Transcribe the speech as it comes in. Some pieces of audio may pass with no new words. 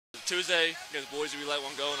Tuesday against Boise, we let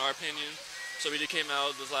one go in our opinion. So we just came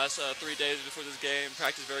out those last 3 days before this game,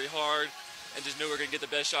 practiced very hard, and just knew we were going to get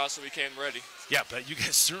the best shot, so we came ready. Yeah, but you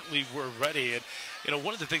guys certainly were ready. And, you know,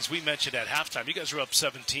 one of the things we mentioned at halftime, you guys were up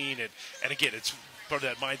 17, and again, it's part of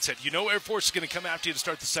that mindset. You know Air Force is going to come after you to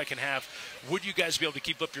start the second half. Would you guys be able to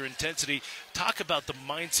keep up your intensity? Talk about the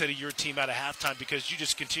mindset of your team out of halftime, because you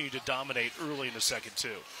just continue to dominate early in the second,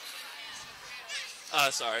 too.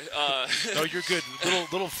 Sorry. No, you're good.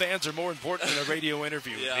 Little fans are more important than a radio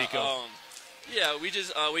interview, Nico. Yeah,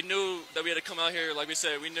 we knew that we had to come out here. Like we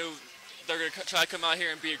said, we knew they're going to try to come out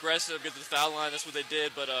here and be aggressive, get to the foul line. That's what they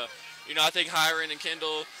did. But, you know, I think Hiron and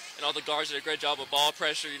Kendall and all the guards did a great job with ball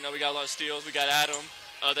pressure. You know, we got a lot of steals. We got Adam.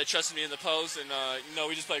 They trusted me in the post. And, you know,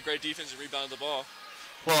 we just played great defense and rebounded the ball.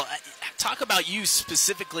 Well, talk about you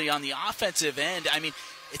specifically on the offensive end. I mean,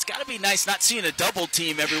 it's got to be nice not seeing a double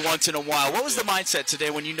team every once in a while. What was the mindset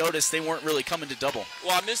today when you noticed they weren't really coming to double?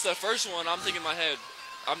 Well, I missed the first one. I'm thinking in my head,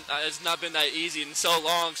 it's not been that easy in so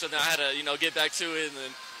long, so then I had to, you know, get back to it, and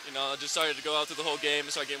then, you know, I just started to go out through the whole game and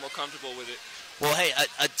start getting more comfortable with it. Well, hey,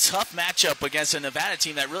 a tough matchup against a Nevada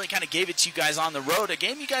team that really kind of gave it to you guys on the road. A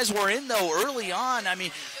game you guys were in, though, early on. I mean,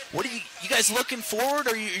 what are you guys looking forward,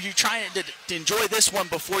 or are you trying to enjoy this one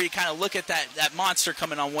before you kind of look at that monster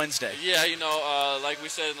coming on Wednesday? Yeah, you know, like we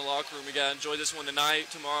said in the locker room, we got to enjoy this one tonight.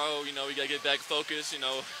 Tomorrow, you know, we got to get back focused. You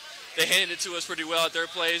know, they handed it to us pretty well at their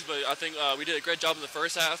plays, but I think we did a great job in the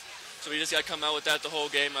first half. So we just got to come out with that the whole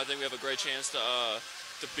game. I think we have a great chance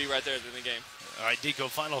to be right there in the game. All right, Nico,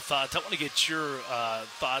 final thoughts. I want to get your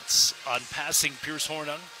thoughts on passing Pierce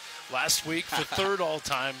Hornung last week for third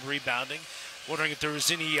all-time rebounding. Wondering if there was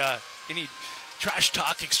any trash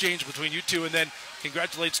talk exchange between you two, and then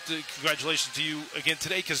congratulations to you again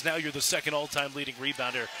today, because now you're the second all-time leading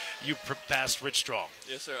rebounder. You passed Rich Strong.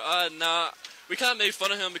 Yes, sir. Nah, we kind of made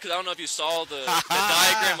fun of him because I don't know if you saw the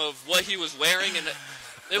diagram of what he was wearing, and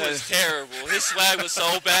it was terrible. His swag was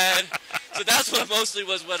so bad. So that's what mostly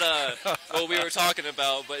was what we were talking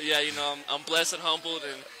about. But yeah, you know, I'm blessed and humbled,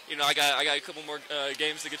 and you know, I got a couple more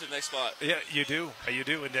games to get to the next spot. Yeah, you do,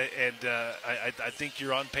 and I think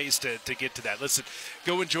you're on pace to get to that. Listen,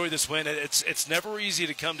 go enjoy this win. It's never easy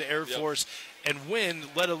to come to Air Force and win,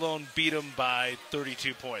 let alone beat them by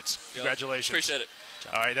 32 points. Congratulations. Appreciate it.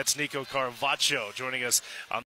 All right, that's Nico Carvacho joining us on